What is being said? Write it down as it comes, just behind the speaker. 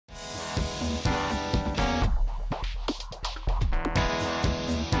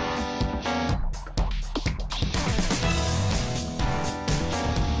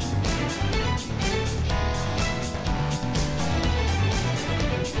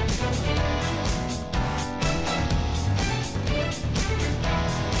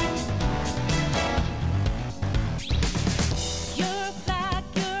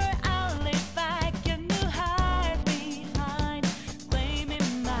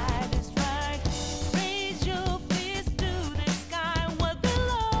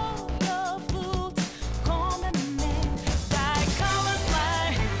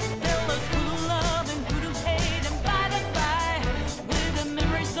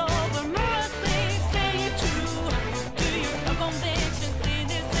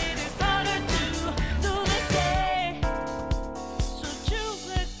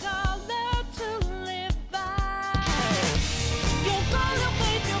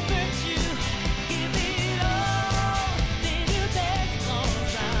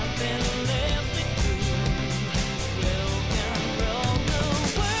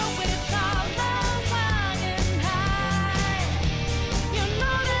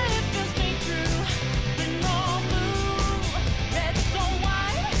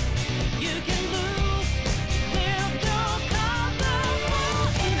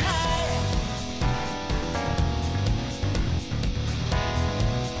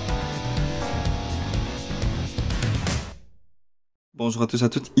Bonjour à tous et à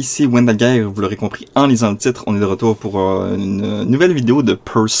toutes, ici Wendell, vous l'aurez compris en lisant le titre, on est de retour pour une nouvelle vidéo de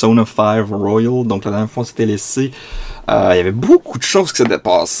Persona 5 Royal. Donc la dernière fois on s'était laissé, il y avait beaucoup de choses qui s'étaient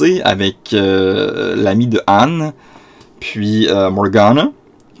passées avec l'ami de Anne, puis Morgana,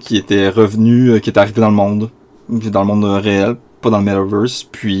 qui était revenu, qui était arrivé dans le monde réel, pas dans le metaverse,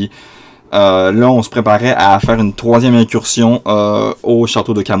 puis là on se préparait à faire une troisième incursion au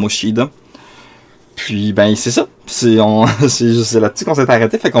château de Kamoshida. Puis ben c'est ça, c'est là-dessus qu'on s'est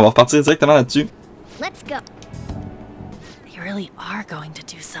arrêté, fait qu'on va repartir directement là-dessus. Let's go. They really are going to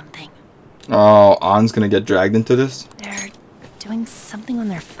do something. Oh, Anne's gonna get dragged into this. They're doing something on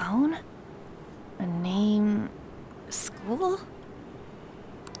their phone? A name... school?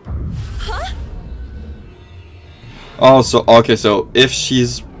 Huh? Oh, so okay, so if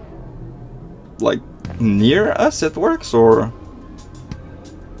she's like near us it works, or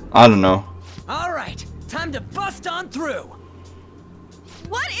I don't know. All right, time to bust on through.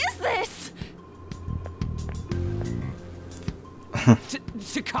 What is this?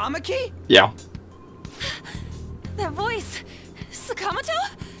 Takamaki? Yeah. That voice... Sakamoto?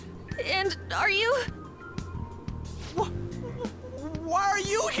 And are you... Why are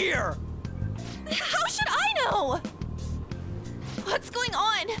you here? How should I know? What's going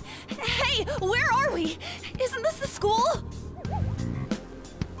on? Hey, where are we? Isn't this the school?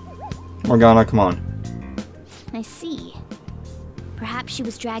 Morgana, come on. I see. Perhaps she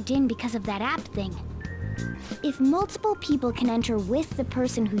was dragged in because of that app thing. If multiple people can enter with the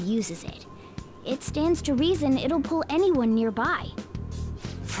person who uses it, it stands to reason it'll pull anyone nearby.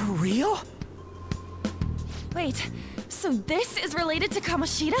 For real? Wait, so this is related to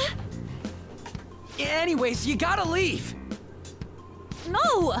Kamoshida? Anyways, you gotta leave.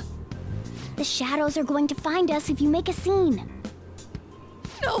 No! The shadows are going to find us if you make a scene.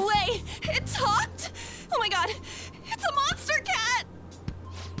 No way! It talked? Oh my god! It's a monster cat!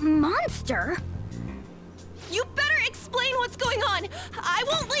 Monster? You better explain what's going on! I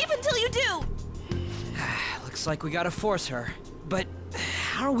won't leave until you do! Looks like we gotta force her. But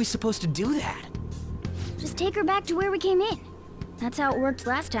how are we supposed to do that? Just take her back to where we came in. That's how it worked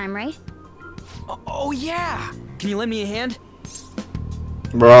last time, right? Oh yeah! Can you lend me a hand?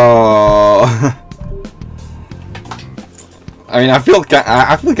 Bro. I mean, I feel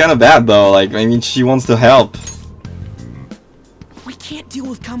kind of bad though. Like, I mean, she wants to help. We can't deal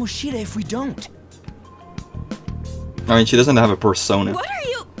with Kamoshida if we don't. I mean, she doesn't have a persona. What are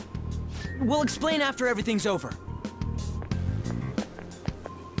you... We'll explain after everything's over.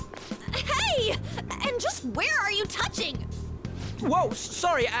 Hey! And just where are you touching? Whoa,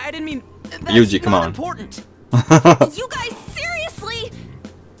 sorry, I didn't mean... That's Yuji, come not on. Important. You guys, seriously?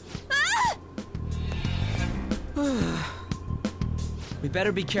 Ah! We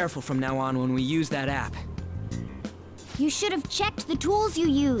better be careful from now on when we use that app. You should have checked the tools you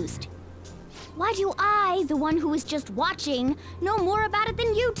used. Why do I, the one who was just watching, know more about it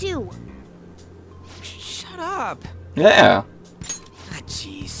than you two? Shut up. Yeah. Ah,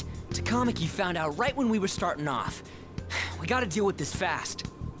 jeez. Takamaki found out right when we were starting off. We gotta deal with this fast.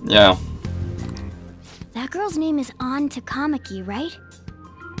 Yeah. That girl's name is An Takamaki, right?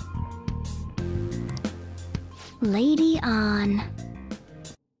 Lady An.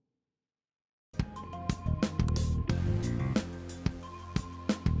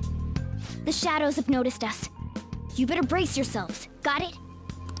 The shadows have noticed us. You better brace yourselves. Got it?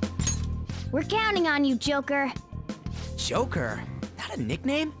 We're counting on you, Joker. Joker? That a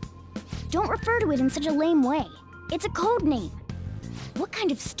nickname? Don't refer to it in such a lame way. It's a code name. What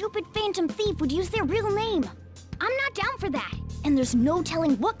kind of stupid Phantom Thief would use their real name? I'm not down for that. And there's no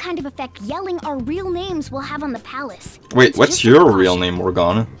telling what kind of effect yelling our real names will have on the palace. Wait, It's what's just a your precaution. real name,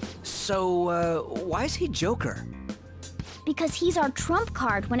 Morgana? So, why is he Joker? Because he's our trump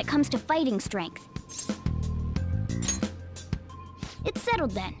card when it comes to fighting strength. It's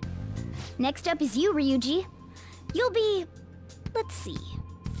settled then. Next up is you, Ryuji. You'll be... let's see...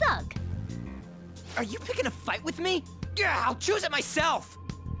 Thug. Are you picking a fight with me? Yeah, I'll choose it myself!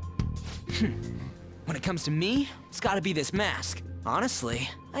 When it comes to me, it's gotta be this mask. Honestly,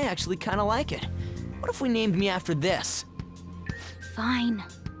 I actually kinda like it. What if we named me after this? Fine.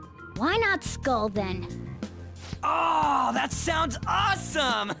 Why not Skull then? Oh, that sounds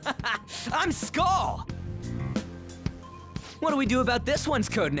awesome! I'm Skull! What do we do about this one's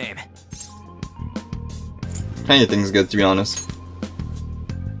codename? Anything's good, to be honest.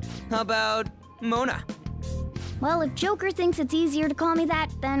 How about Mona? Well, if Joker thinks it's easier to call me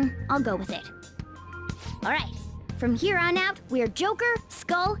that, then I'll go with it. Alright, from here on out, we're Joker,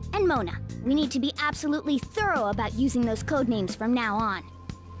 Skull, and Mona. We need to be absolutely thorough about using those codenames from now on.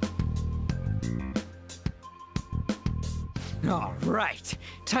 All right,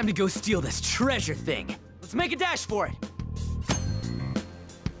 time to go steal this treasure thing. Let's make a dash for it.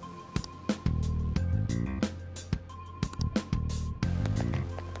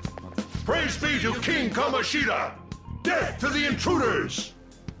 Praise be to King Kamoshida! Death to the intruders!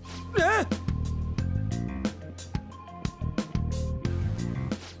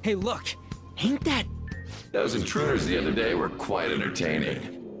 Hey, look, ain't that... Those intruders the other day were quite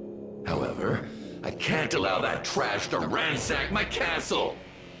entertaining. However, I can't allow that trash to ransack my castle.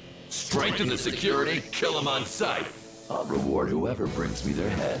 Strengthen the security, kill them on sight. I'll reward whoever brings me their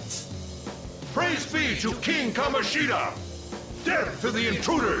heads. Praise be to King Kamoshida! Death to the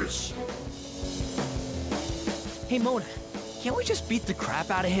intruders! Hey, Mona, can't we just beat the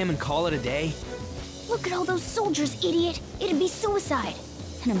crap out of him and call it a day? Look at all those soldiers, idiot. It'd be suicide.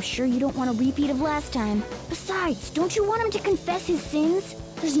 And I'm sure you don't want a repeat of last time. Besides, don't you want him to confess his sins?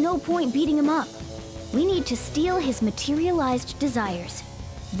 There's no point beating him up. We need to steal his materialized desires.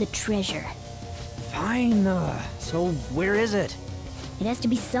 The treasure. Fine, so where is it? It has to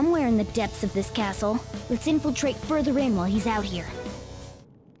be somewhere in the depths of this castle. Let's infiltrate further in while he's out here.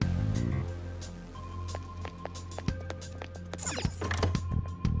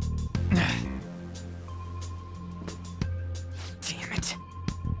 Damn it.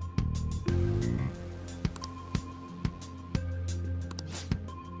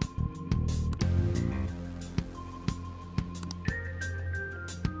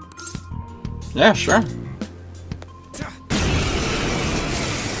 Yeah, sure.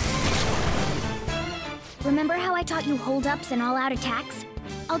 Remember how I taught you hold-ups and all-out attacks?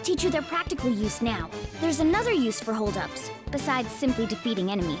 I'll teach you their practical use now. There's another use for hold-ups, besides simply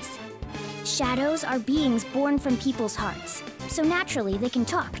defeating enemies. Shadows are beings born from people's hearts, so naturally they can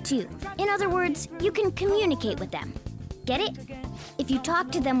talk too. In other words, you can communicate with them. Get it? If you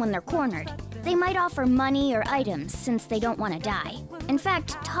talk to them when they're cornered, they might offer money or items since they don't want to die. In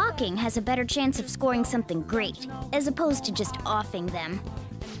fact, talking has a better chance of scoring something great, as opposed to just offing them.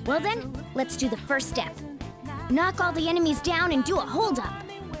 Well then, let's do the first step. Knock all the enemies down and do a hold-up.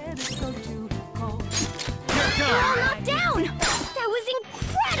 They're all knocked down! That was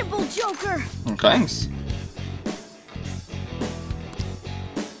incredible, Joker! Thanks.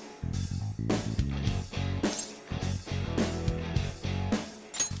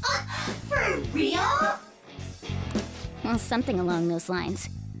 For real? Well, something along those lines.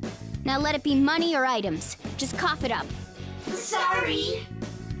 Now let it be money or items. Just cough it up. Sorry.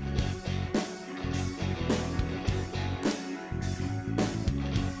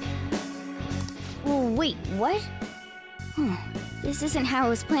 Oh, wait, what? This isn't how I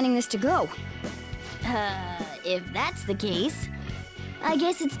was planning this to go. If that's the case, I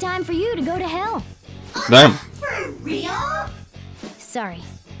guess it's time for you to go to hell. Damn. For real? Sorry,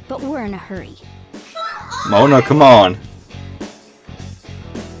 but we're in a hurry. Mona, come on.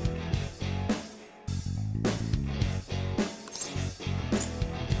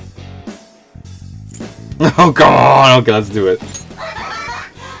 Oh, come on. Okay, let's do it.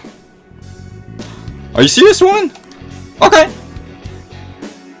 Are you serious, one? Okay.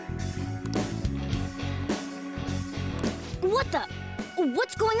 What the?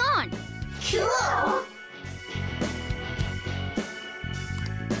 What's going on? Cool.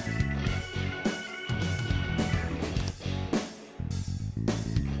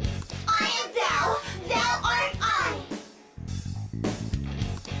 I am thou, thou art I.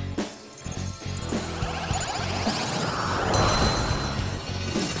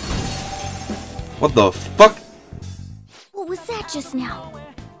 What the fuck? What was that just now?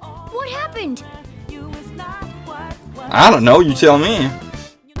 What happened? I don't know, you tell me.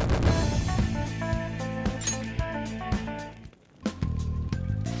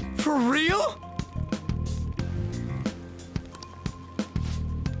 For real?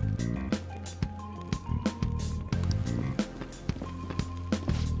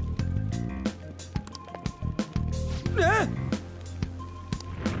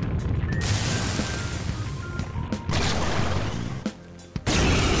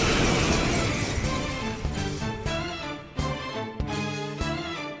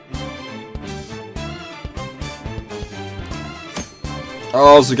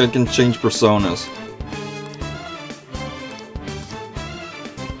 Oh, so I can change personas.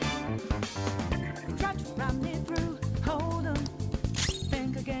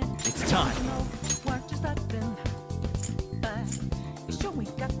 It's time.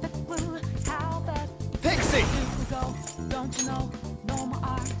 Pixie!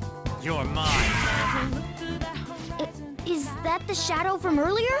 You're mine. Is that the shadow from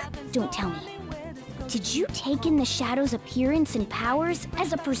earlier? Don't tell me. Did you take in the shadow's appearance and powers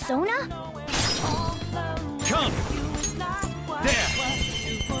as a persona? Come!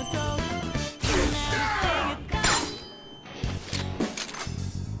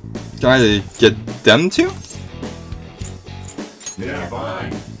 Can I get them to? Yeah,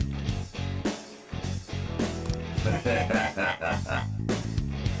 fine.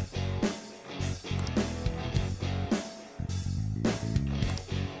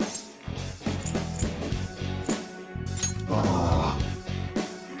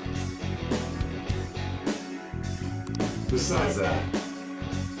 Besides that,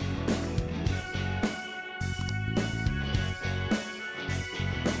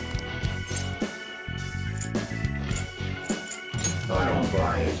 I don't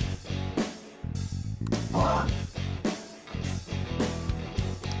buy it.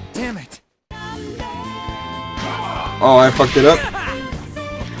 Damn it. Oh, I fucked it up.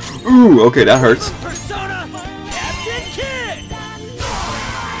 Ooh, okay, that hurts. Persona Captain Kid!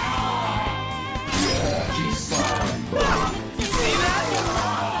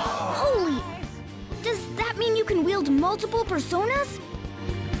 Holy! Does that mean you can wield multiple personas?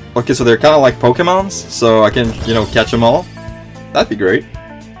 Okay, so they're kind of like Pokemons, so I can, you know, catch them all. That'd be great.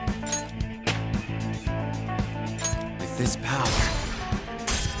 With this power.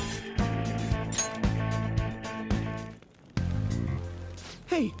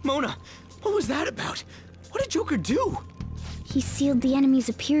 Hey, Mona, what was that about? What did Joker do? He sealed the enemy's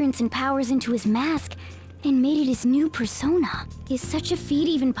appearance and powers into his mask and made it his new persona. Is such a feat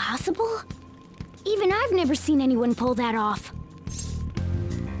even possible? Even I've never seen anyone pull that off.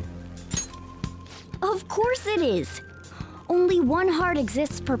 Of course it is. Only one heart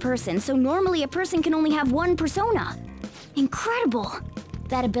exists per person, so normally a person can only have one persona. Incredible!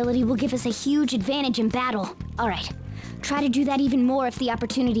 That ability will give us a huge advantage in battle. Alright, try to do that even more if the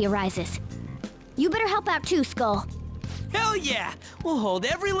opportunity arises. You better help out too, Skull. Hell yeah! We'll hold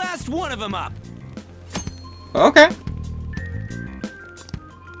every last one of them up. Okay.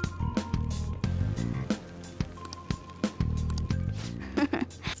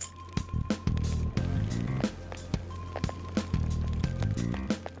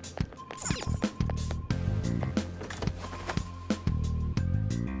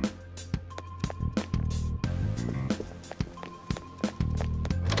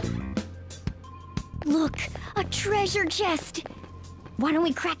 Look, a treasure chest! Why don't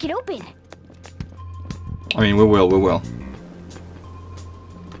we crack it open? I mean, we will.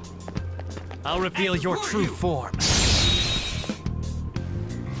 I'll reveal your true form.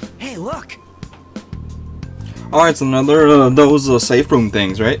 Hey, look! Alright, it's another those safe room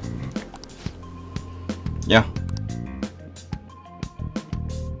things, right? Yeah.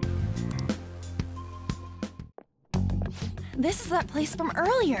 This is that place from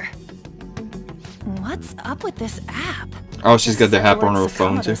earlier. What's up with this app? Oh, she's got the app on her Words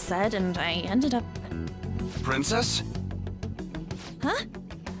phone too. Sakata said, and I ended up. Princess? Huh?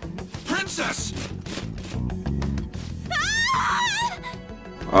 Princess!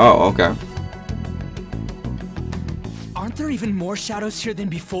 Oh, okay. Aren't there even more shadows here than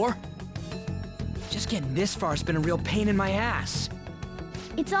before? Just getting this far has been a real pain in my ass.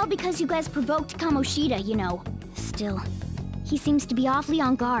 It's all because you guys provoked Kamoshida, you know. Still, he seems to be awfully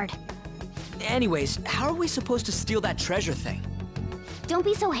on guard. Anyways, how are we supposed to steal that treasure thing? Don't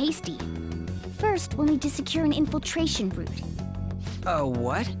be so hasty. First, we'll need to secure an infiltration route.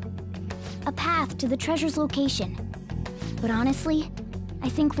 What? A path to the treasure's location. But honestly, I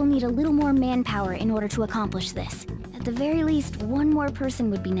think we'll need a little more manpower in order to accomplish this. At the very least, one more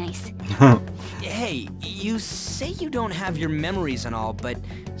person would be nice. Hey, you say you don't have your memories and all, but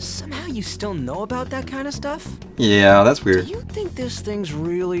somehow you still know about that kind of stuff? Yeah, that's weird. Do you think this thing's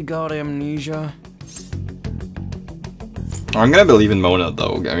really got amnesia? I'm gonna believe in Mona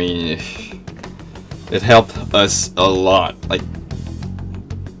though. I mean, it helped us a lot. Like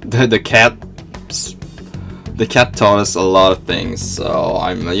the cat taught us a lot of things. So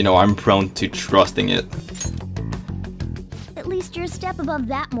I'm prone to trusting it. At least you're a step above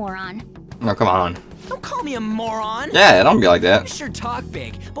that moron. Oh, come on. Don't call me a moron! Yeah, don't be like that. You sure talk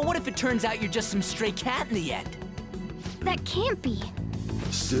big, but what if it turns out you're just some stray cat in the end? That can't be.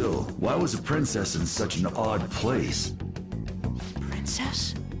 Still, why was a princess in such an odd place?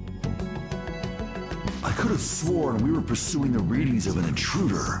 Princess? I could have sworn we were pursuing the readings of an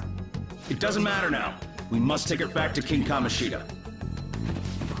intruder. It doesn't matter now. We must take her back to King Kamoshida.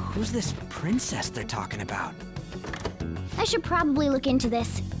 Who's this princess they're talking about? I should probably look into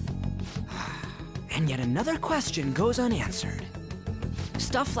this. And yet another question goes unanswered.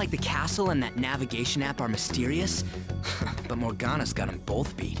 Stuff like the castle and that navigation app are mysterious, but Morgana's got them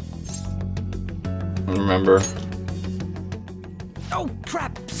both beat. Remember. Oh,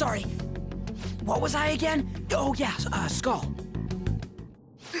 crap, sorry. What was I again? Oh, yeah, Skull.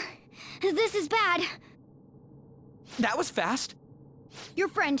 This is bad. That was fast. Your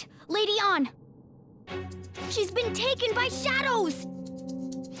friend, Lady An. She's been taken by shadows!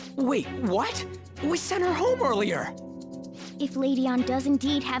 Wait, what? We sent her home earlier. If Lady An does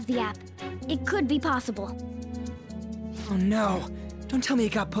indeed have the app, it could be possible. Oh no. Don't tell me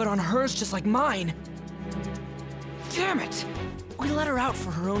it got put on hers just like mine. Damn it! We let her out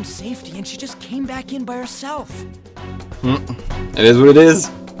for her own safety and she just came back in by herself. It is what it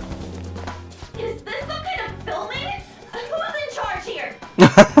is. Is this some kind of filming? Who's in charge here?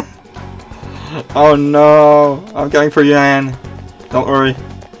 Oh no, I'm coming for you, Anne. Don't worry.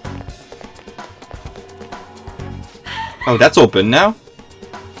 Oh, that's open now?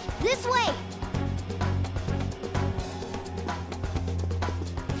 This way!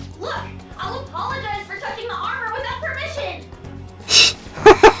 Look, I'll apologize for touching the armor without permission.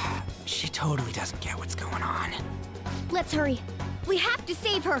 She totally doesn't get what's going on. Let's hurry. We have to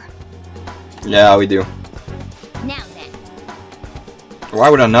save her. Yeah, we do. Now then. Why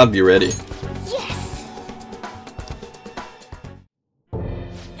would I not be ready? Yes!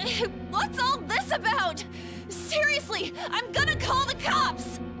 What's all this about? Seriously, I'm gonna call the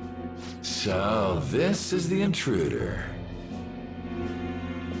cops! So, this is the intruder.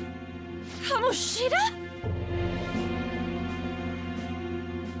 Kamoshida?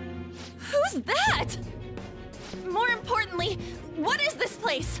 Who's that? More importantly, what is this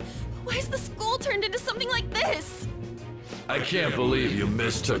place? Why is the school turned into something like this? I can't believe you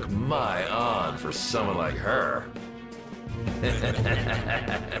mistook my An for someone like her.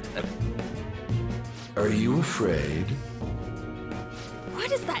 Are you afraid?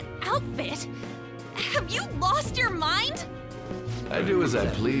 What is that outfit? Have you lost your mind? I do as I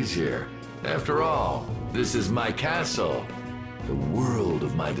please here. After all, this is my castle. The world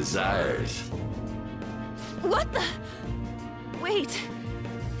of my desires. What the? Wait,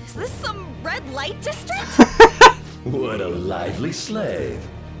 is this some red light district? What a lively slave.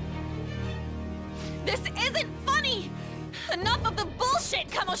 This isn't funny! Enough of the bullshit,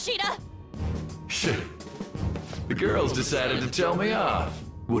 Kamoshida! Shit. The girls decided to tell me off.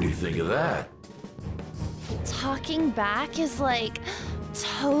 What do you think of that? Talking back is like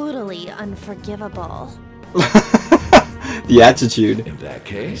totally unforgivable. The attitude. In that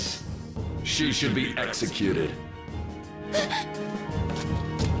case, she should be executed.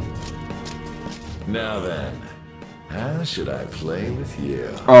 Now then, how should I play with you?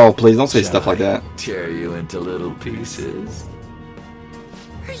 Oh, please don't say stuff like that. Tear you into little pieces?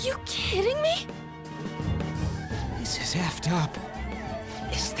 Are you kidding me? This is effed up.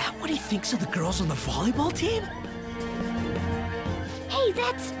 Is that what he thinks of the girls on the volleyball team? Hey,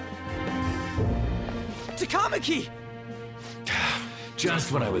 that's... Takamaki!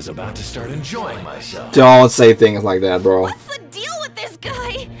 Just when I was about to start enjoying myself. Don't say things like that, bro. What's the deal with this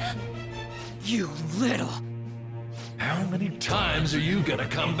guy? You little... How many times are you gonna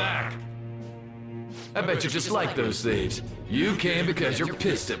come back? I bet you just like those thieves. You came because you're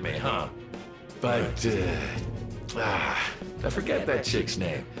pissed at me, huh? But, I forget that chick's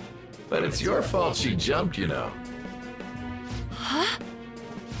name. But it's your fault she jumped, you know. Huh?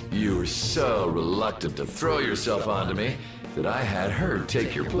 You were so reluctant to throw yourself onto me that I had her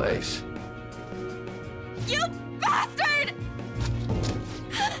take your place. You bastard!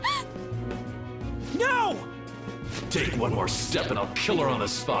 No! Take one more step and I'll kill her on the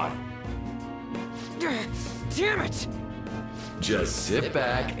spot. Damn it! Just sit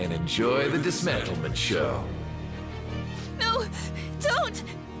back and enjoy the dismantlement show. No, don't!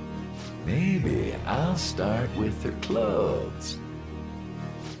 Maybe I'll start with her clothes.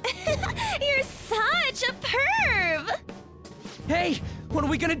 You're such a perv! Hey, what are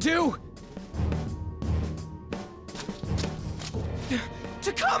we gonna do?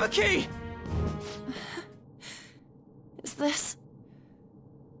 Takamaki! Is this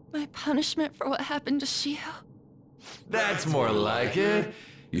my punishment for what happened to Shio? That's more like it.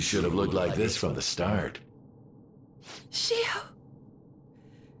 You should have looked like this from the start. Shio,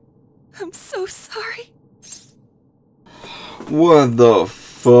 I'm so sorry. What the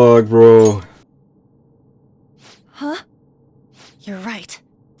fuck, bro? Huh? You're right.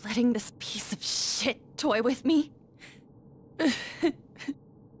 Letting this piece of shit toy with me?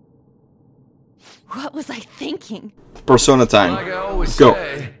 What was I thinking? Persona time. Like I always Go.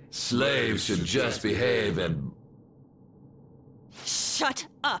 say, slaves should just behave and... Shut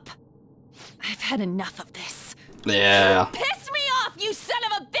up! I've had enough of this. Yeah. Piss me off, you son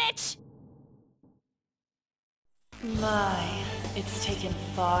of a bitch! My, it's taken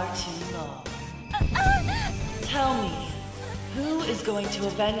far too long. Tell me, who is going to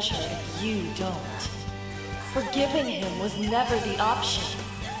avenge her if you don't? Forgiving him was never the option.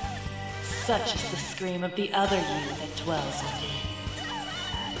 such is the scream of the other you that dwells with me.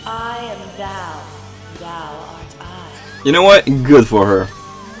 I am thou, thou art I. You know what? Good for her.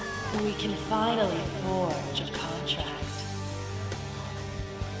 We can finally forge a contract.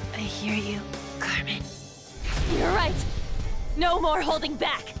 I hear you, Carmen. You're right. No more holding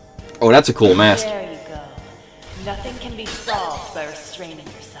back. Oh, that's a cool mask. There you go. Nothing can be solved by restraining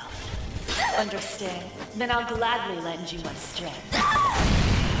yourself. Understand? Then I'll gladly lend you my strength.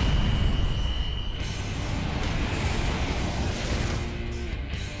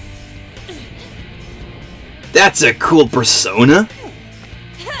 That's a cool persona.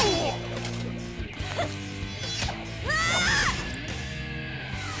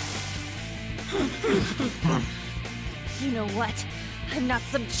 You know what? I'm not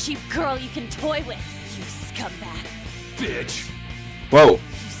some cheap girl you can toy with, you scumbag. Bitch. Whoa. You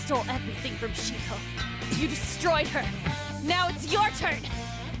stole everything from Shiko. You destroyed her. Now it's your turn.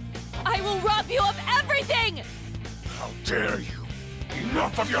 I will rob you of everything! How dare you!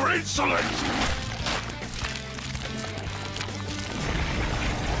 Enough of your insolence!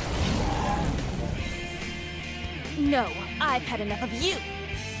 No, I've had enough of you.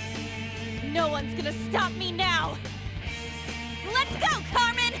 No one's gonna stop me now. Let's go,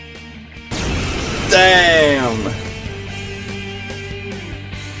 Carmen! Damn.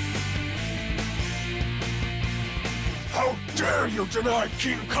 How dare you deny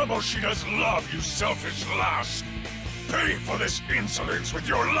King Kamoshida's love, you selfish lass! Pay for this insolence with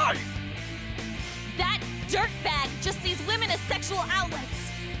your life! That dirtbag just sees women as sexual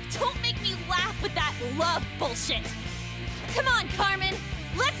outlets. Don't make me laugh with that love bullshit. Come on, Carmen.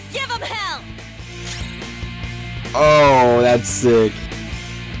 Let's give him hell. Oh, that's sick.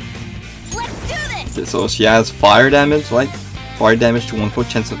 Let's do this. Okay, so she has fire damage, right? Fire damage to 1/4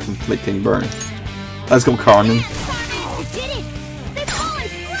 chance of inflicting burn. Let's go, Carmen. You did it! They've fallen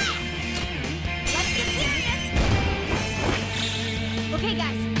flat! Let's get serious! Okay,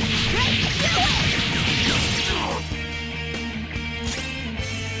 guys. Let's do it!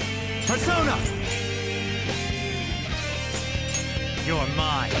 Persona! You're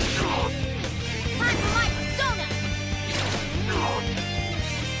mine. Time for my persona!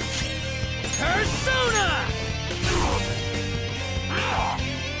 Persona!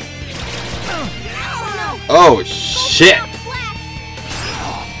 Oh, shit.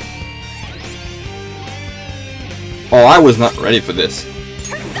 Oh, I was not ready for this.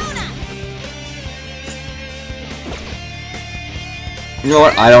 You know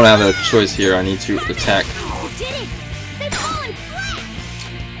what? I don't have a choice here. I need to attack. You did it! They've fallen flat!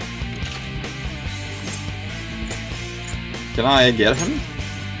 Can I get him?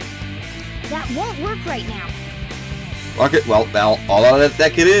 That won't work right now. Okay, well, now all out of that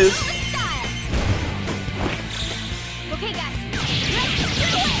deck it is. Okay, guys. Let's do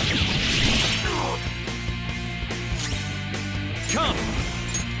it! Come!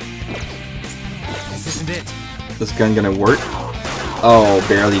 This isn't it. This gun gonna work? Oh,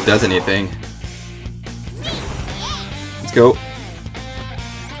 barely does anything. Let's go.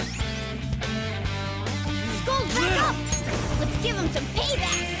 Skull's back up! Let's give him some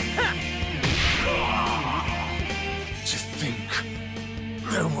payback! To think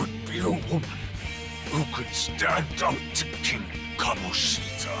there would be a woman who could stand up to King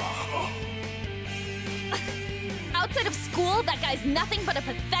Kamoshida. Outside of school, that guy's nothing but a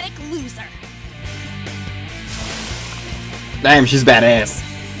pathetic loser. Damn, she's badass.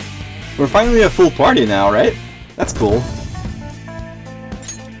 We're finally a full party now, right? That's cool.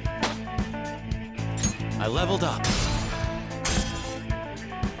 I leveled up.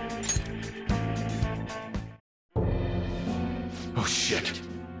 Oh shit.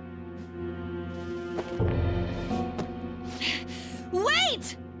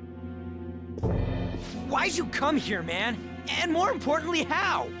 Wait! Why'd you come here, man? And more importantly,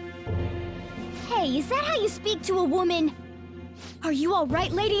 how? Hey, is that how you speak to a woman? Are you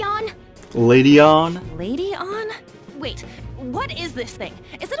alright, Lady On? Lady on? Lady on? Wait, what is this thing?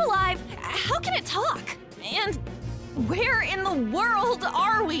 Is it alive? How can it talk? And where in the world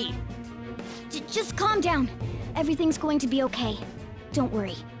are we? Just calm down. Everything's going to be okay. Don't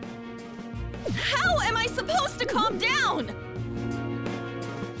worry. How am I supposed to calm down?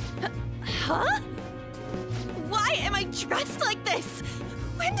 Huh? Why am I dressed like this?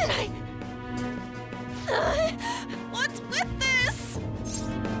 When did I... what's with this?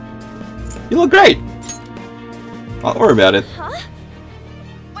 You look great. Don't worry about it. Huh?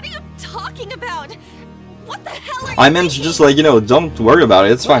 What are you talking about? What the hell are you I meant to just like, you know, don't worry about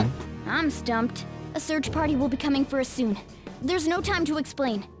it. It's fine. I'm stumped. A search party will be coming for us soon. There's no time to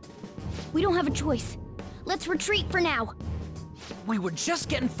explain. We don't have a choice. Let's retreat for now. We were just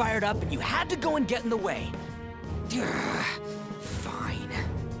getting fired up and you had to go and get in the way. Fine.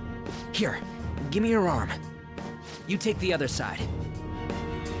 Here, give me your arm. You take the other side.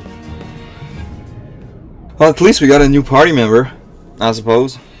 Well, at least we got a new party member, I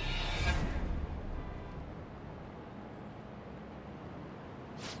suppose.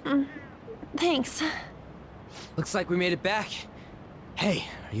 Thanks. Looks like we made it back. Hey,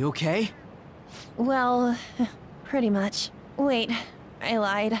 are you okay? Well, pretty much. Wait, I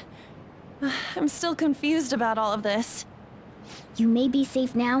lied. I'm still confused about all of this. You may be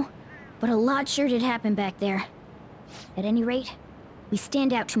safe now, but a lot sure did happen back there. At any rate, we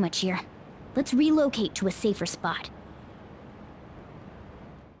stand out too much here. Let's relocate to a safer spot.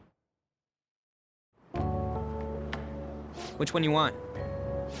 Which one you want?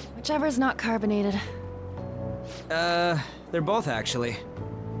 Whichever's not carbonated. They're both actually.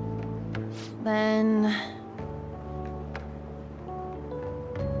 Then...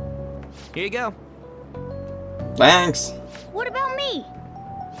 Here you go. Thanks. What about me?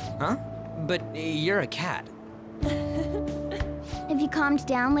 Huh? But you're a cat. Have you calmed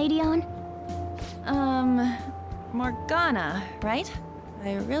down, Lady On? Morgana, right?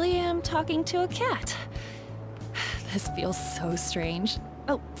 I really am talking to a cat. This feels so strange.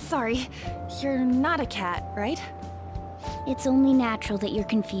 Oh, sorry. You're not a cat, right? It's only natural that you're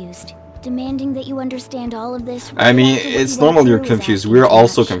confused. Demanding that you understand all of this. I mean, it's normal you're confused. We're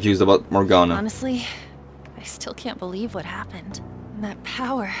also confused about Morgana. Honestly, I still can't believe what happened. And that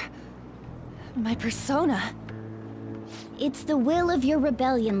power. My persona. It's the will of your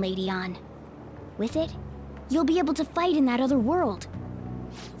rebellion, Lady On. With it, you'll be able to fight in that other world.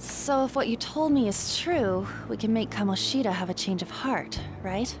 So if what you told me is true, we can make Kamoshida have a change of heart,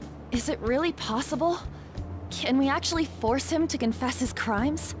 right? Is it really possible? Can we actually force him to confess his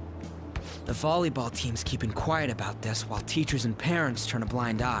crimes? The volleyball team's keeping quiet about this while teachers and parents turn a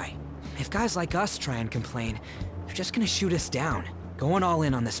blind eye. If guys like us try and complain, they're just gonna shoot us down. Going all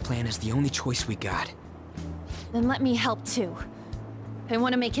in on this plan is the only choice we got. Then let me help too. I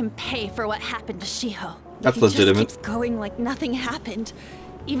want to make him pay for what happened to Shiho. That's He legitimate. just keeps going like nothing happened,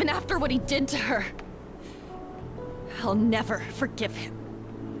 even after what he did to her. I'll never forgive him.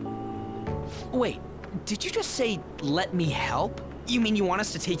 Wait, did you just say, let me help? You mean you want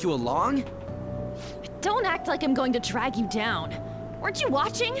us to take you along? Don't act like I'm going to drag you down. Weren't you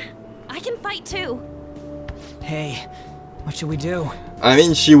watching? I can fight too. Hey, what should we do? I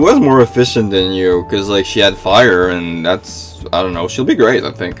mean, she was more efficient than you, because, like, she had fire, and that's, I don't know, she'll be great,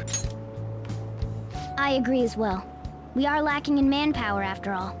 I think. I agree as well. We are lacking in manpower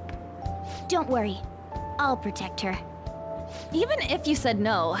after all. Don't worry, I'll protect her. Even if you said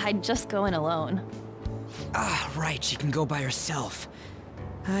no, I'd just go in alone. Ah, right, she can go by herself.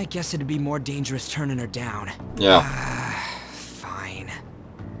 I guess it'd be more dangerous turning her down. Yeah. Fine.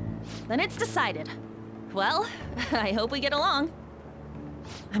 Then it's decided. Well, I hope we get along.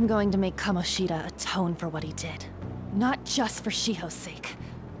 I'm going to make Kamoshida atone for what he did. Not just for Shiho's sake,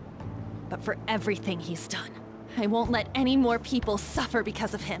 but for everything he's done. I won't let any more people suffer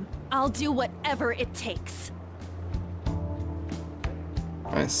because of him. I'll do whatever it takes.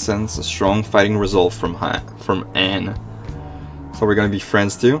 I sense a strong fighting resolve from Anne. So we're gonna be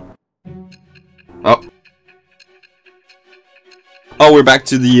friends too? Oh. Oh, we're back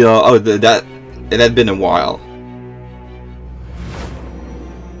to the, that, it had been a while.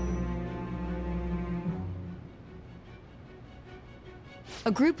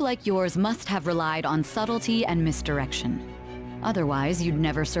 A group like yours must have relied on subtlety and misdirection. Otherwise, you'd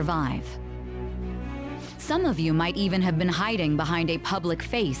never survive. Some of you might even have been hiding behind a public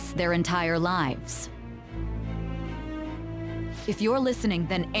face their entire lives. If you're listening,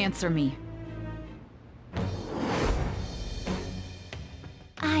 then answer me.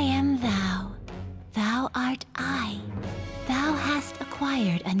 I am thou. Thou art I. Thou hast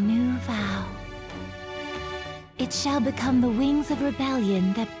acquired a new vow. It shall become the wings of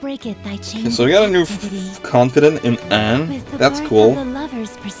rebellion that breaketh thy chains. Okay, so we got a new confidant in Anne. That's cool. The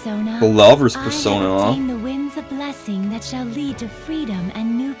lover's persona. The lover's persona. I have obtained the winds of blessing that shall lead to freedom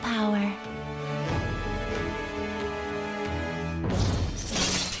and new power.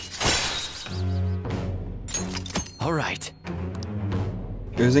 All right.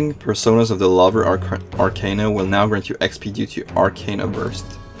 Using personas of the lover arcana will now grant you XP due to Arcana Burst.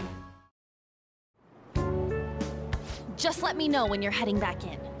 Just let me know when you're heading back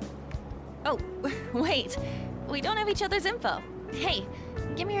in. Oh, wait. We don't have each other's info. Hey,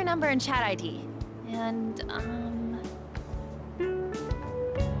 give me your number and chat ID. And,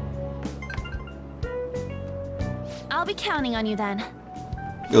 I'll be counting on you then.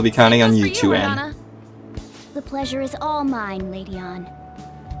 We'll be counting on you too, Anne. Morgana. The pleasure is all mine, Lady Ann.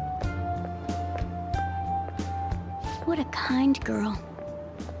 What a kind girl.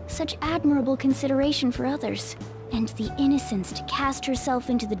 Such admirable consideration for others. And the innocence to cast herself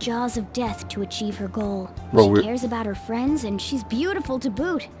into the jaws of death to achieve her goal. Bro, she cares about her friends, and she's beautiful to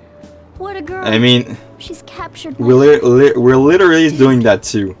boot. What a girl. I mean, she's captured my we're literally doing that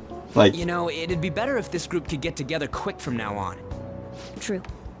too. Like, you know, it'd be better if this group could get together quick from now on. True.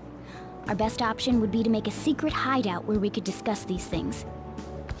 Our best option would be to make a secret hideout where we could discuss these things.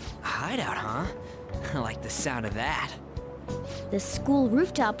 A hideout, huh? I like the sound of that. The school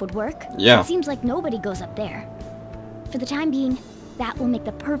rooftop would work. Yeah. It seems like nobody goes up there. For the time being, that will make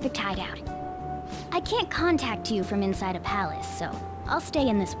the perfect hideout. I can't contact you from inside a palace, so I'll stay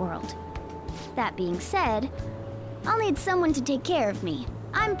in this world. That being said, I'll need someone to take care of me.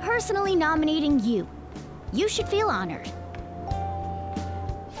 I'm personally nominating you. You should feel honored.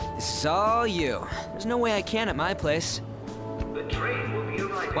 This is all you. There's no way I can at my place. The train will be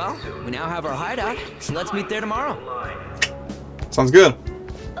arriving well, soon. we now have our hideout, so let's meet there tomorrow. sounds good.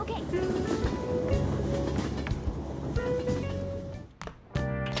 Okay.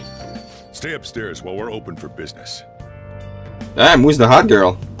 Stay upstairs while we're open for business. Damn, who's the hot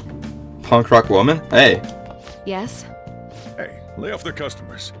girl? Punk rock woman? Hey. Yes? Hey, lay off the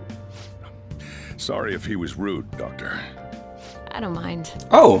customers. Sorry if he was rude, Doctor. I don't mind.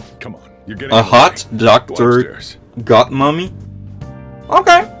 Oh. Come on, you're getting a hot Doctor got mummy?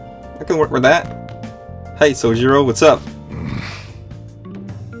 Okay. I can work with that. Hey, Sojiro, what's up?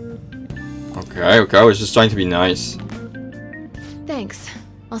 Okay, I was just trying to be nice. Thanks.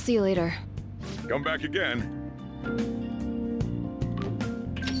 I'll see you later. Come back again.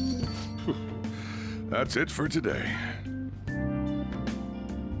 That's it for today.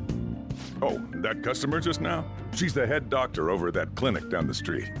 Oh, that customer just now? She's the head doctor over at that clinic down the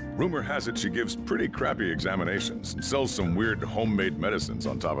street. Rumor has it she gives pretty crappy examinations and sells some weird homemade medicines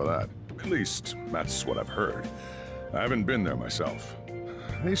on top of that. At least, that's what I've heard. I haven't been there myself.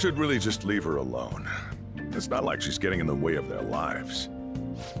 They should really just leave her alone. It's not like she's getting in the way of their lives.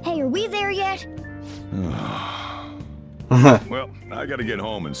 Hey, are we there yet? Well, I gotta get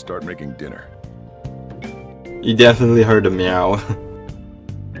home and start making dinner. You definitely heard a meow.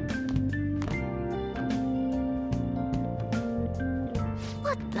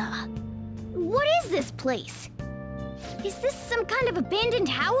 What is this place? Is this some kind of abandoned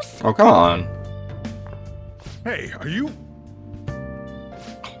house? Oh, come on. Hey, are you...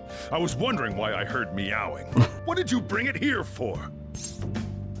 I was wondering why I heard meowing. What did you bring it here for?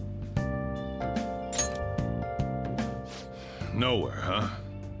 Nowhere, huh?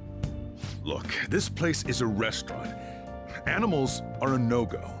 Look, this place is a restaurant. Animals are a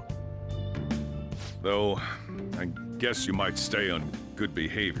no-go. Though, I guess you might stay on good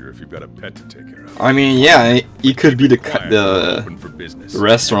behavior if you've got a pet to take care of. I mean, yeah, it could be the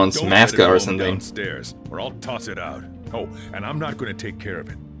restaurant's mascot or something. Downstairs, or I'll toss it out. Oh, and I'm not going to take care of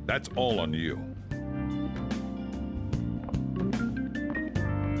it. That's all on you.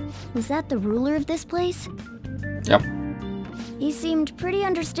 Was that the ruler of this place? Yep. He seemed pretty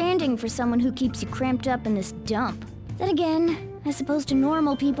understanding for someone who keeps you cramped up in this dump. Then again, I suppose to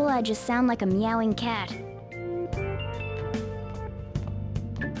normal people I just sound like a meowing cat.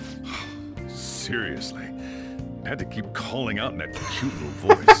 Seriously, I had to keep calling out in that cute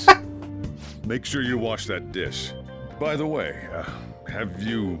little voice. Make sure you wash that dish. By the way, have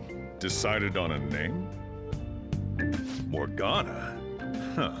you decided on a name? Morgana?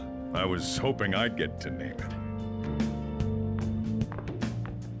 Huh. I was hoping I'd get to name it.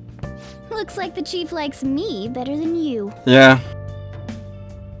 Looks like the chief likes me better than you. Yeah.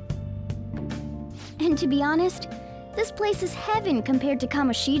 And to be honest, this place is heaven compared to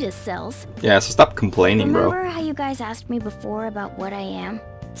Kamoshida's cells. Yeah, so stop complaining, bro. Remember how you guys asked me before about what I am?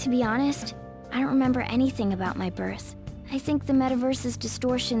 To be honest, I don't remember anything about my birth. I think the metaverse's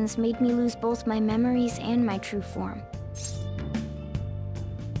distortions made me lose both my memories and my true form.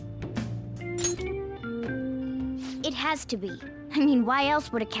 It has to be. I mean, why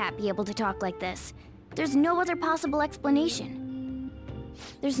else would a cat be able to talk like this? There's no other possible explanation.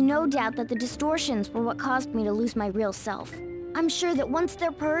 There's no doubt that the distortions were what caused me to lose my real self. I'm sure that once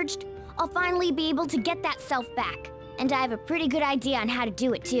they're purged, I'll finally be able to get that self back. And I have a pretty good idea on how to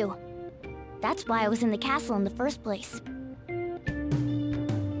do it, too. That's why I was in the castle in the first place.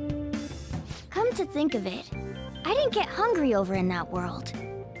 Come to think of it, I didn't get hungry over in that world.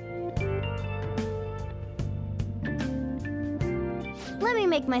 Let me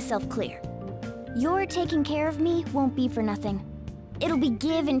make myself clear. Your taking care of me won't be for nothing. It'll be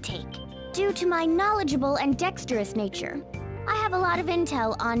give and take. Due to my knowledgeable and dexterous nature, I have have a lot of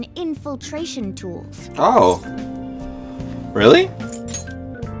intel on infiltration tools. Oh. Really?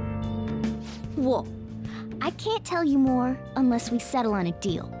 Whoa. I can't tell you more unless we settle on a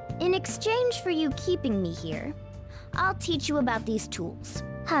deal. In exchange for you keeping me here, I'll teach you about these tools.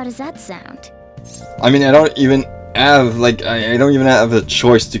 How does that sound? I mean, I don't even have, like, I don't even have a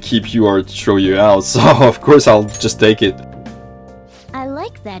choice to keep you or throw you out, so of course I'll just take it. I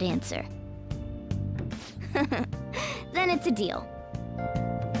like that answer. Then it's a deal.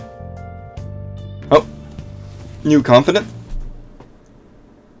 Oh. You confident?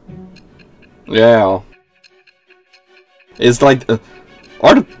 Yeah. It's like,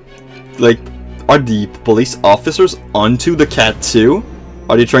 are the police officers onto the cat too?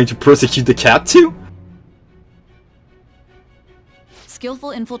 Are they trying to prosecute the cat too?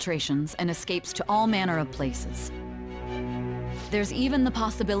 Skillful infiltrations and escapes to all manner of places. There's even the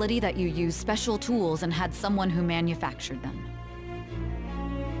possibility that you used special tools and had someone who manufactured them.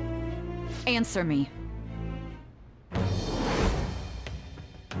 Answer me.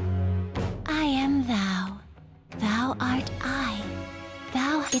 I am thou. Thou art I.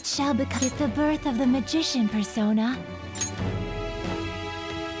 Thou it shall become with the birth of the magician persona.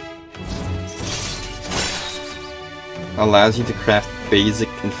 Allows you to craft basic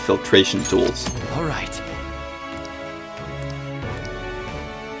infiltration tools. All right.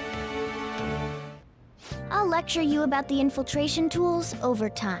 I'll lecture you about the infiltration tools over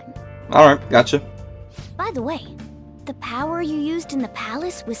time. Alright, gotcha. By the way, the power you used in the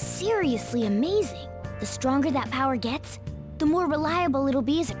palace was seriously amazing. The stronger that power gets, the more reliable it'll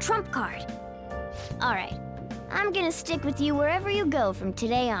be as a trump card. Alright, I'm gonna stick with you wherever you go from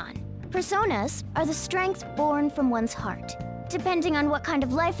today on. Personas are the strengths born from one's heart. Depending on what kind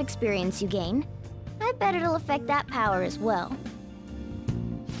of life experience you gain, I bet it'll affect that power as well.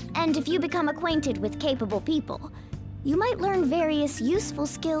 And if you become acquainted with capable people, you might learn various useful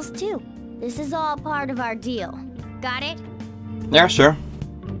skills too. This is all part of our deal. Got it? Yeah, sure.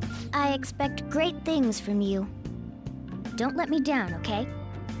 I expect great things from you. Don't let me down, okay?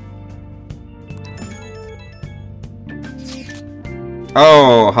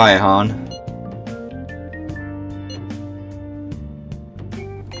 Oh, hi, Han.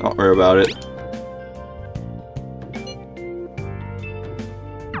 Don't worry about it.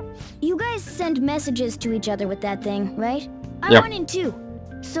 You guys send messages to each other with that thing, right? I Yep. want in too.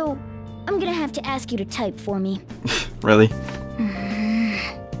 So, I'm gonna have to ask you to type for me. Really?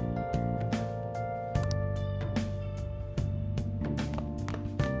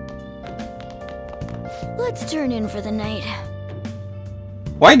 Let's turn in for the night.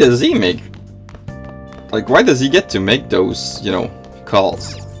 Why does he make... Like, why does he get to make those, you know,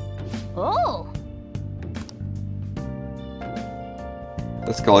 calls? Oh!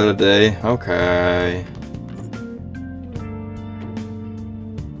 Let's call it a day. Okay.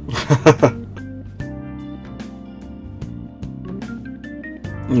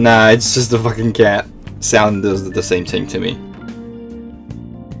 Nah, it's just the fucking cat. Sound does the same thing to me.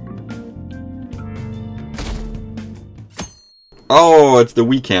 Oh, it's the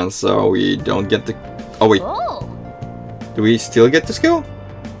weekend, so we don't get the... Oh, wait. Oh! Do we still get the skill?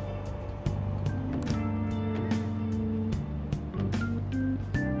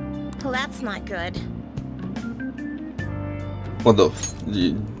 Well, that's not good. What the f...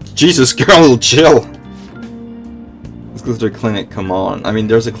 Jesus, girl, chill! Let's go to the clinic, come on. I mean,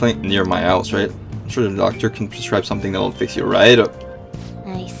 there's a clinic near my house, right? I'm sure the doctor can prescribe something that will fix you, right?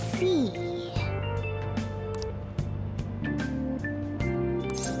 I see.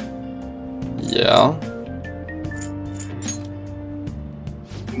 Yeah.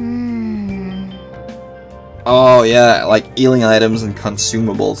 Oh, yeah, like healing items and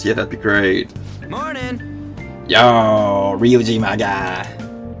consumables. Yeah, that'd be great. Morning! Yo, Ryuji, my guy.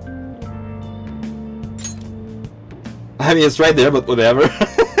 I mean, it's right there, but whatever.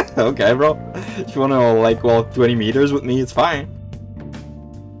 Okay, bro. If you wanna, like, walk 20 meters with me, it's fine.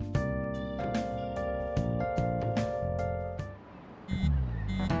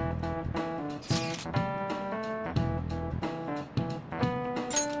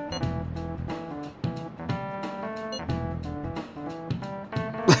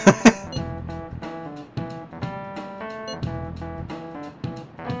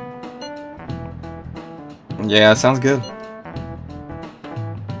 Yeah, sounds good.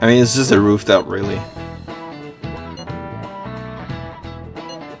 I mean, it's just a rooftop, really.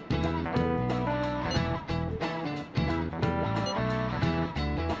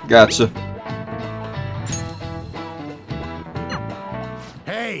 Gotcha.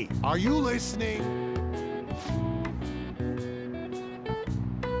 Hey, are you listening?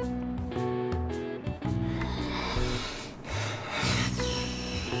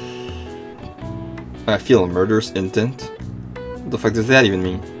 I feel a murderous intent. What the fuck does that even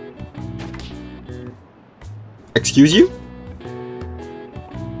mean? Excuse you?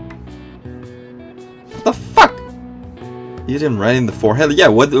 What the fuck? You didn't right in the forehead? Yeah,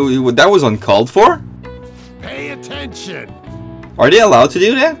 what that was uncalled for? Pay attention. Are they allowed to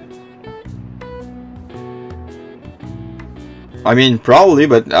do that? I mean, probably,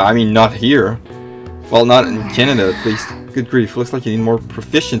 but I mean, not here. Well, not in Canada, at least. Good grief, looks like you need more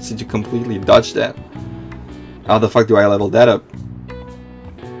proficiency to completely dodge that. How the fuck do I level that up?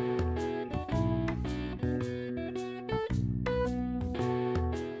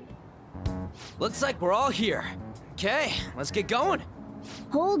 Looks like we're all here. Okay, let's get going.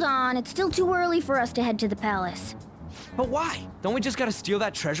 Hold on, it's still too early for us to head to the palace. But why? Don't we just gotta steal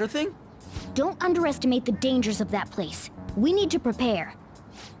that treasure thing? Don't underestimate the dangers of that place. We need to prepare.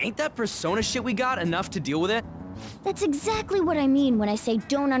 Ain't that persona shit we got enough to deal with it? That's exactly what I mean when I say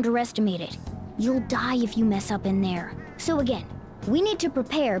don't underestimate it. You'll die if you mess up in there. So again, we need to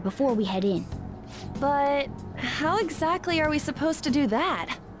prepare before we head in. But how exactly are we supposed to do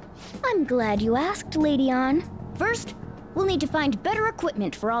that? I'm glad you asked, Lady An. First, we'll need to find better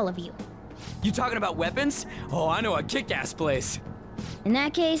equipment for all of you. You talking about weapons? Oh, I know a kick-ass place. In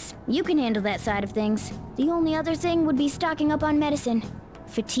that case, you can handle that side of things. The only other thing would be stocking up on medicine.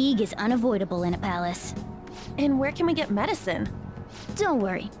 Fatigue is unavoidable in a palace. And where can we get medicine? Don't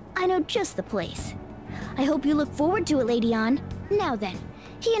worry, I know just the place. I hope you look forward to it, Lady An. Now then,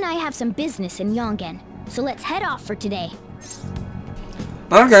 he and I have some business in Yongen, so let's head off for today.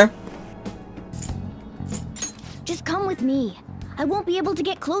 Okay. Just come with me. I won't be able to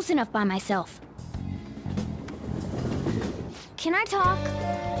get close enough by myself. Can I talk?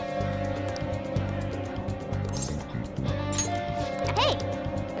 Hey!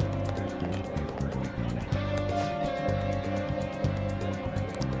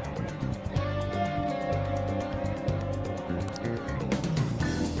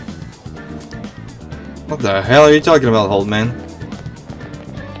 What the hell are you talking about, old man?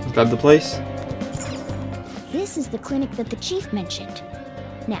 Is that the place? This is the clinic that the chief mentioned.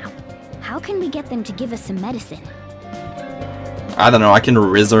 Now, how can we get them to give us some medicine? I don't know, I can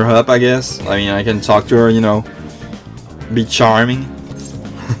rizz her up, I guess. I mean, I can talk to her, you know, be charming.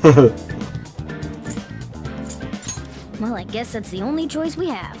 Well, I guess that's the only choice we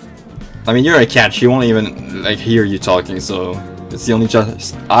have. I mean, you're a cat, she won't even, like, hear you talking, so it's the only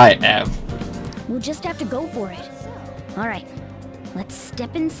choice I have. We'll just have to go for it. Alright, let's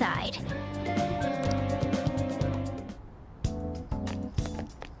step inside.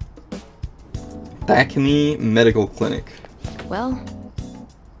 Acme Medical Clinic. Well,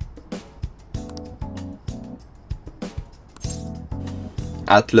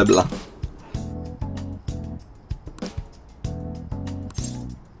 At Leblanc.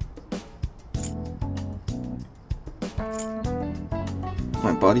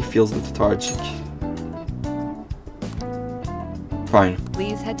 My body feels lethargic. Fine.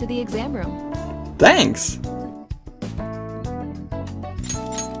 please head to the exam room. Thanks!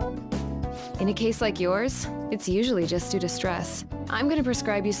 In a case like yours, it's usually just due to stress. I'm gonna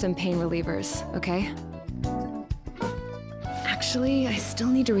prescribe you some pain relievers, okay? Actually, I still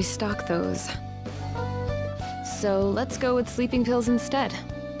need to restock those. So let's go with sleeping pills instead.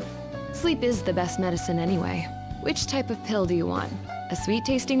 Sleep is the best medicine anyway. Which type of pill do you want? A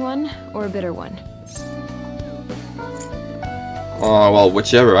sweet-tasting one or a bitter one? Oh, well,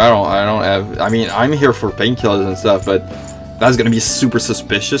 whichever. I don't have... I mean, I'm here for painkillers and stuff, but that's gonna be super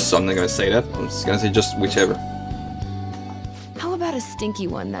suspicious, so I'm not gonna say that. I'm just gonna say just whichever. How about a stinky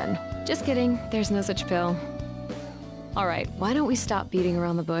one, then? Just kidding, there's no such pill. Alright, why don't we stop beating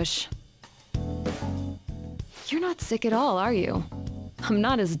around the bush? You're not sick at all, are you? I'm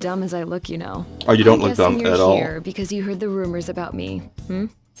not as dumb as I look, you know. Oh, you don't look dumb at all. You're here because you heard the rumors about me, hmm?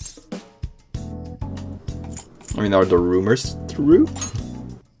 I mean, are the rumors true?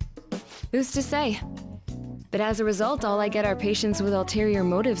 Who's to say? But as a result, all I get are patients with ulterior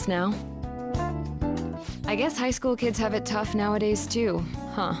motives now. I guess high school kids have it tough nowadays too,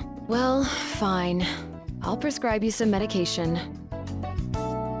 huh? Well, fine. I'll prescribe you some medication.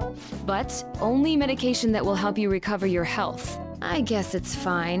 But only medication that will help you recover your health. I guess it's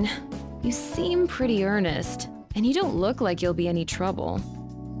fine. You seem pretty earnest, and you don't look like you'll be any trouble.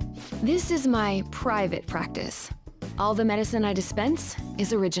 This is my private practice. All the medicine I dispense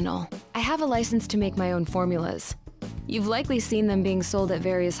is original. I have a license to make my own formulas. You've likely seen them being sold at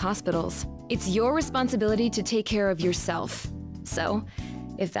various hospitals. It's your responsibility to take care of yourself. So,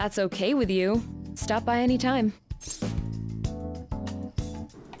 if that's okay with you, stop by anytime.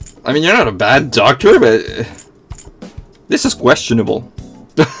 I mean, you're not a bad doctor, but... this is questionable.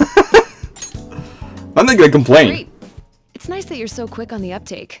 I'm not gonna complain. Great. It's nice that you're so quick on the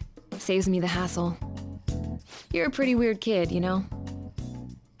uptake. Saves me the hassle. You're a pretty weird kid, you know?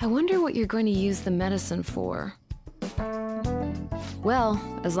 I wonder what you're going to use the medicine for. Well,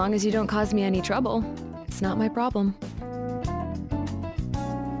 as long as you don't cause me any trouble, it's not my problem.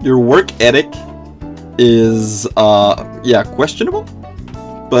 Your work ethic is, yeah, questionable.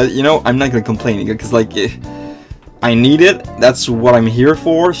 But, you know, I'm not gonna complain because, like, I need it. That's what I'm here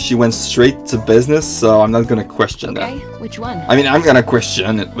for. She went straight to business, so I'm not gonna question that. Okay, which one? I mean, I'm gonna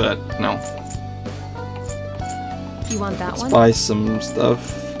question it, but no. You want that Let's one? buy some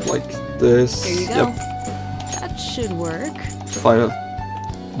stuff like this. There you go. Yep. That should work. 5 of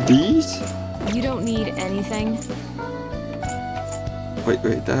these. You don't need anything. Wait,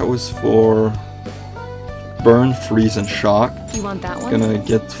 that was for burn, freeze, and shock. You want that one? Gonna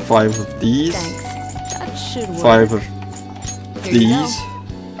get 5 of these. Thanks. That should work. 5 of Here you these.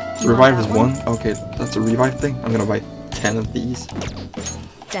 You Revive want is that 1. Okay, that's a revive thing. I'm gonna buy 10 of these.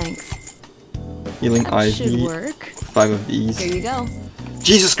 Thanks. Healing That should IV. work. 5 of these. Here you go.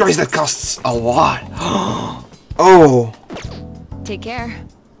 Jesus Christ, that costs a lot. Oh. Take care.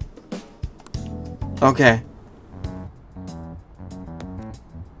 Okay.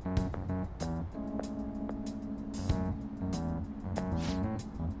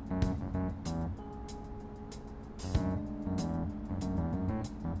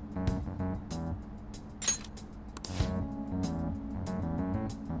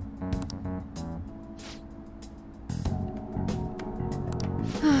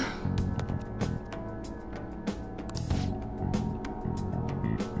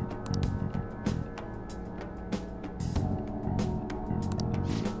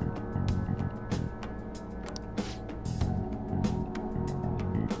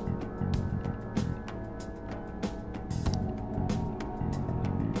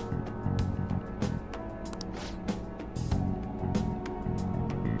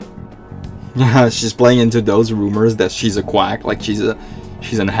 She's playing into those rumors that she's a quack, like she's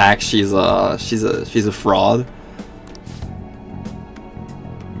an hack, she's a fraud.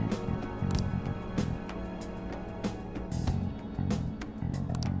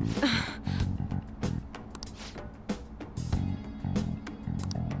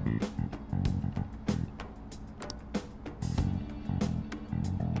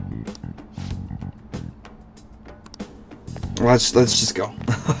 Let's just go.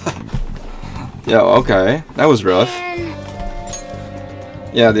 Yeah, okay. That was rough.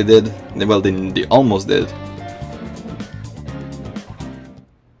 Yeah, they did. They almost did.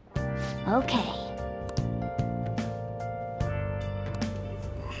 Okay.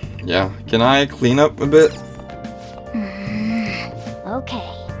 Yeah, can I clean up a bit? Okay.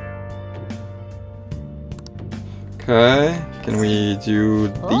 Okay, can we do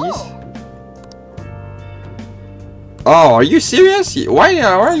these? Oh, are you serious? Why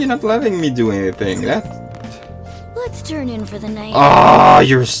are you not letting me do anything? Let's turn in for the night. Oh,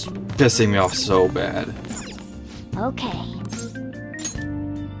 you're pissing me off so bad. Okay.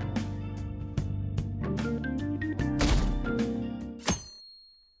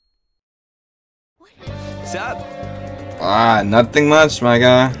 What's up? Ah, nothing much, my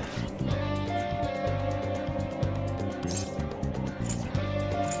guy.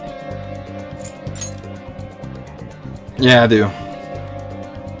 Yeah, I do.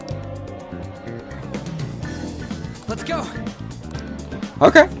 Let's go.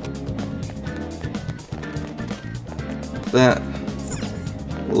 Okay. That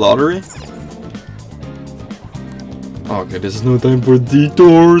lottery? Okay, this is no time for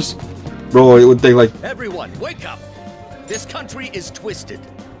detours. Bro, it would take like... Everyone, wake up! This country is twisted.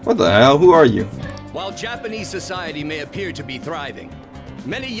 What the hell? Who are you? While Japanese society may appear to be thriving,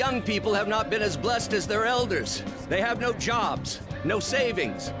 many young people have not been as blessed as their elders. They have no jobs, no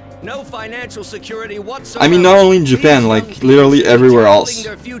savings, no financial security whatsoever. I mean, not only in Japan, like literally everywhere else.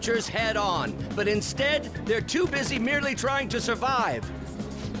 Their futures head on, but instead, they're too busy merely trying to survive.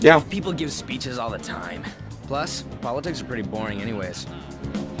 Yeah. People give speeches all the time. Plus, politics are pretty boring anyways.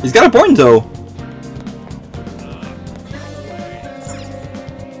 He's got a point though.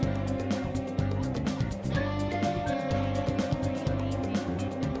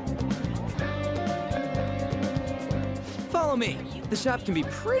 Follow me. The shop can be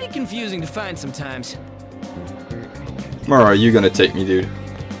pretty confusing to find sometimes. Where are you gonna take me, dude?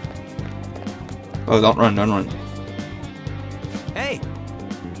 Oh, don't run, don't run. Hey!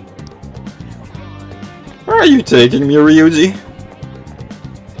 Where are you taking me, Ryuji?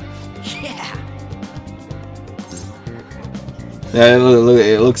 Yeah! Yeah,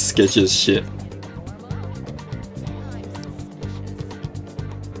 it looks sketchy as shit.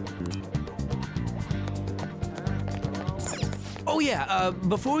 Oh yeah,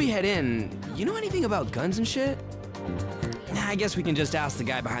 before we head in, you know anything about guns and shit? Nah, I guess we can just ask the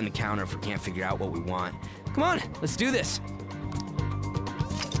guy behind the counter if we can't figure out what we want. Come on, let's do this.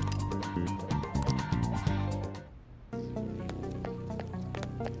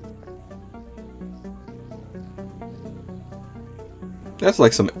 That's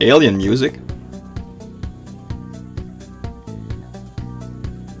like some alien music.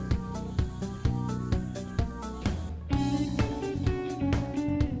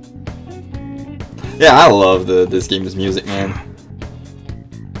 Yeah, I love this game's music, man.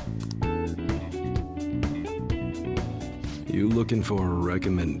 You looking for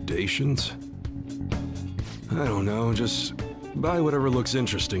recommendations? I don't know, just buy whatever looks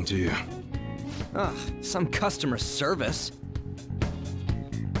interesting to you. Ugh, some customer service.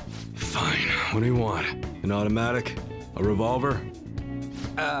 Fine, what do you want? An automatic? A revolver?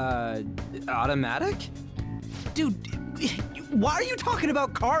 Automatic? Dude, why are you talking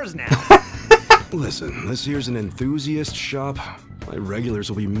about cars now? Listen, this here's an enthusiast shop. My regulars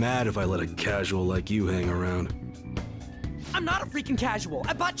will be mad if I let a casual like you hang around. I'm not a freaking casual.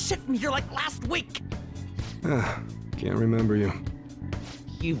 I bought shit from here like last week. Can't remember you.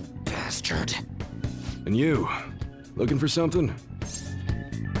 You bastard. And you, looking for something?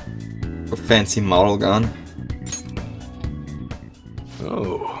 A fancy model gun.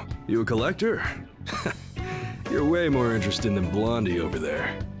 Oh, you a collector? You're way more interesting than Blondie over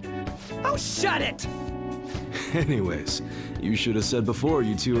there. Oh, shut it! Anyways, you should have said before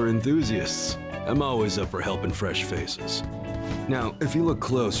you two are enthusiasts. I'm always up for helping fresh faces. Now, if you look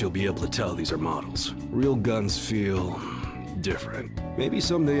close, you'll be able to tell these are models. Real guns feel different. Maybe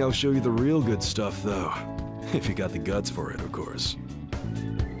someday I'll show you the real good stuff, though. If you got the guts for it, of course.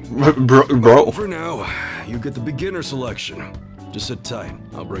 Bro. For now, you get the beginner selection. Just sit tight.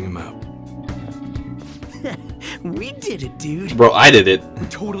 I'll bring him out. We did it, dude. Bro, I did it. We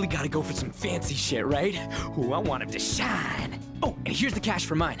totally gotta go for some fancy shit, right? Ooh, I want him to shine. Oh, and here's the cash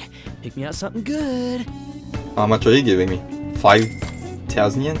for mine. Pick me out something good. How much are you giving me?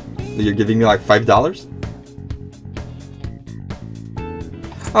 5,000 yen? You're giving me like $5?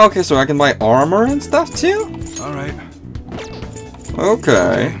 Okay, so I can buy armor and stuff too? Alright.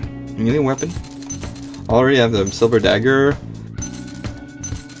 Okay. Melee weapon. Already have the silver dagger.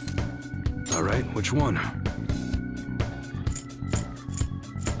 Alright, which one?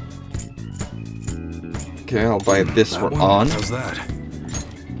 Okay, I'll buy this for on. How's that?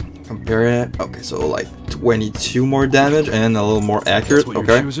 Compare it. Okay, so like 22 more damage and a little more accurate.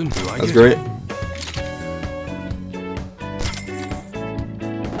 Okay, that's great.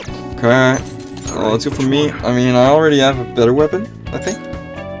 Okay, well, let's go for me. I mean, I already have a better weapon, I think.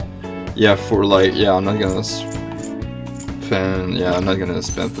 Yeah, for like, yeah, I'm not gonna spend. Yeah, I'm not gonna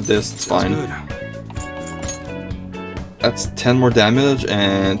spend for this. It's fine. That's 10 more damage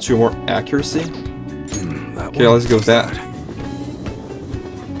and 2 more accuracy. Okay, let's go with that.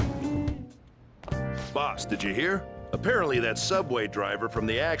 Boss, did you hear? Apparently that subway driver from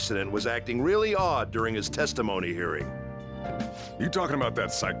the accident was acting really odd during his testimony hearing. You talking about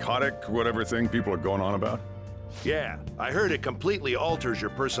that psychotic whatever thing people are going on about? Yeah, I heard it completely alters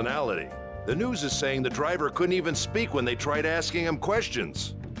your personality. The news is saying the driver couldn't even speak when they tried asking him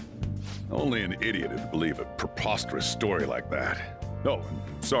questions. Only an idiot would believe a preposterous story like that. Oh,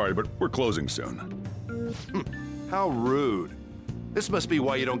 sorry, but we're closing soon. How rude. This must be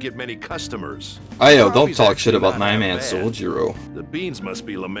why you don't get many customers. Ayo, don't talk shit about my man Soljiro. The beans must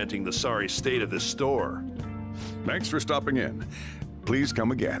be lamenting the sorry state of this store. Thanks for stopping in. Please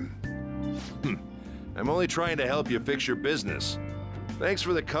come again. I'm only trying to help you fix your business. Thanks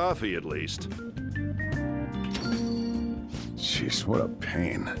for the coffee, at least. Jeez, what a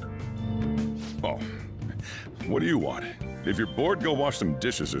pain. Oh, what do you want? If you're bored, go wash some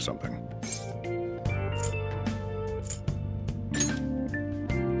dishes or something.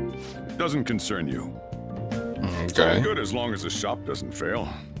 It doesn't concern you. It's all good as long as the shop doesn't fail.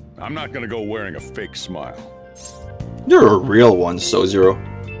 I'm not gonna go wearing a fake smile. You're a real one, Sojiro.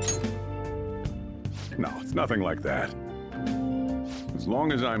 No, it's nothing like that. As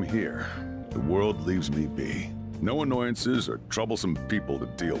long as I'm here, the world leaves me be. No annoyances or troublesome people to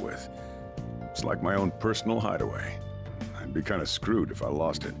deal with. It's like my own personal hideaway. I'd be kind of screwed if I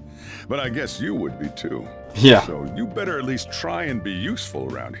lost it. But I guess you would be too. Yeah. So you better at least try and be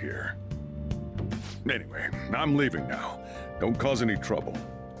useful around here. Anyway, I'm leaving now. Don't cause any trouble.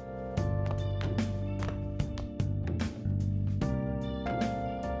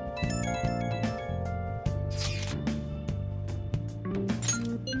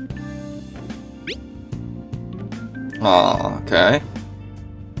 Oh, okay.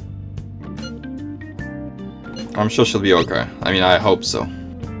 I'm sure she'll be okay. I mean, I hope so.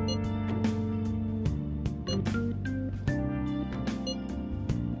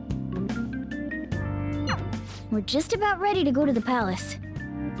 We're just about ready to go to the palace.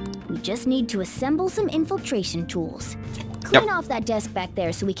 We just need to assemble some infiltration tools. Clean off that desk back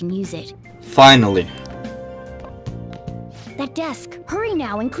there so we can use it. Finally. That desk. Hurry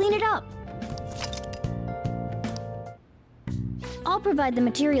now and clean it up. I'll provide the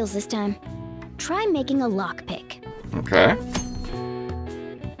materials this time. Try making a lockpick. Okay.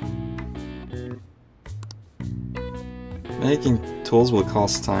 Making tools will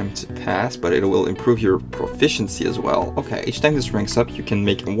cost time to pass, but it will improve your proficiency as well. Okay, each time this ranks up, you can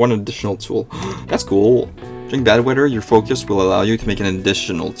make one additional tool. That's cool. During bad weather, your focus will allow you to make an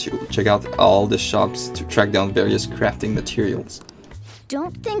additional tool. Check out all the shops to track down various crafting materials.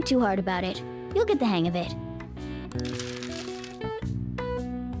 Don't think too hard about it. You'll get the hang of it.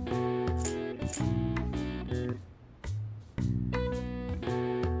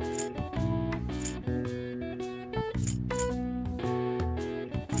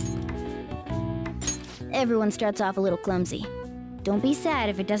 Everyone starts off a little clumsy. Don't be sad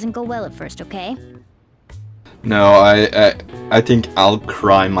if it doesn't go well at first, okay? No, I think I'll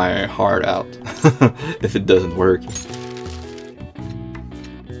cry my heart out if it doesn't work.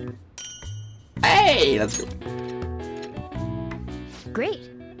 Hey, let's go. Great.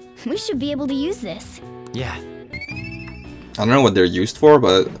 We should be able to use this. Yeah. I don't know what they're used for,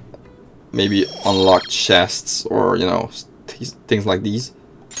 but maybe unlock chests or, you know, things like these.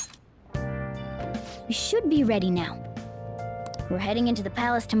 We should be ready now. We're heading into the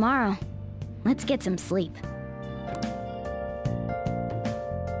palace tomorrow. Let's get some sleep.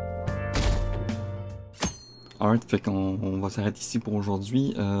 Alright, fait qu'on va s'arrêter ici pour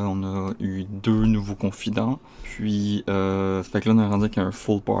aujourd'hui. On a eu 2 nouveaux confidents. Puis, fait que là, on est rendu avec un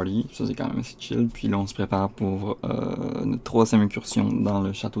full party. Ça, c'est quand même assez chill. Puis là, on se prépare pour notre 3e incursion dans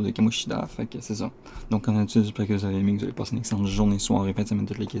le château de Kamoshida. Fait que c'est ça. Donc, en attendant, j'espère que vous avez aimé, que vous avez passé une excellente journée, soirée, fin de semaine,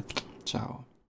 toute l'équipe. Ciao!